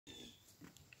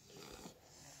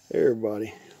Hey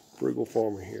everybody, Frugal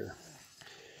Farmer here,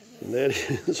 and that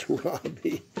is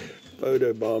Robbie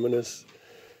photobombing us.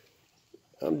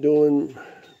 I'm doing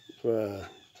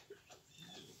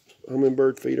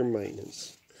hummingbird feeder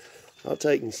maintenance. I'll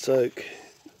take and soak.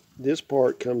 This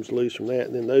part comes loose from that,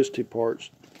 and then those two parts,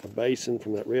 a basin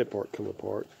from that red part, come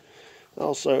apart.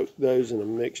 I'll soak those in a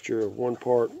mixture of 1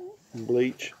 part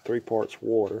bleach, 3 parts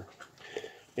water,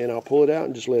 and I'll pull it out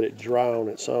and just let it dry on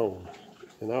its own.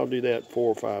 And I'll do that 4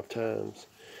 or 5 times.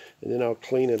 And then I'll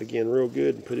clean it again real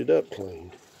good and put it up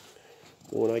clean.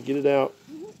 When I get it out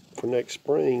for next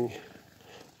spring,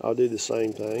 I'll do the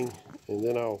same thing. And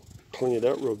then I'll clean it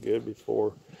up real good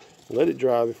before, let it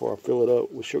dry before I fill it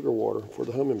up with sugar water for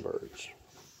the hummingbirds.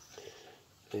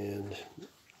 And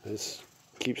this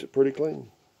keeps it pretty clean.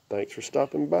 Thanks for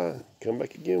stopping by. Come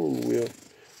back again when you will.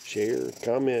 Share,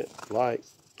 comment, like,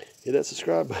 hit that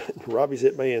subscribe button. Robbie's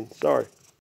Hitman. Sorry.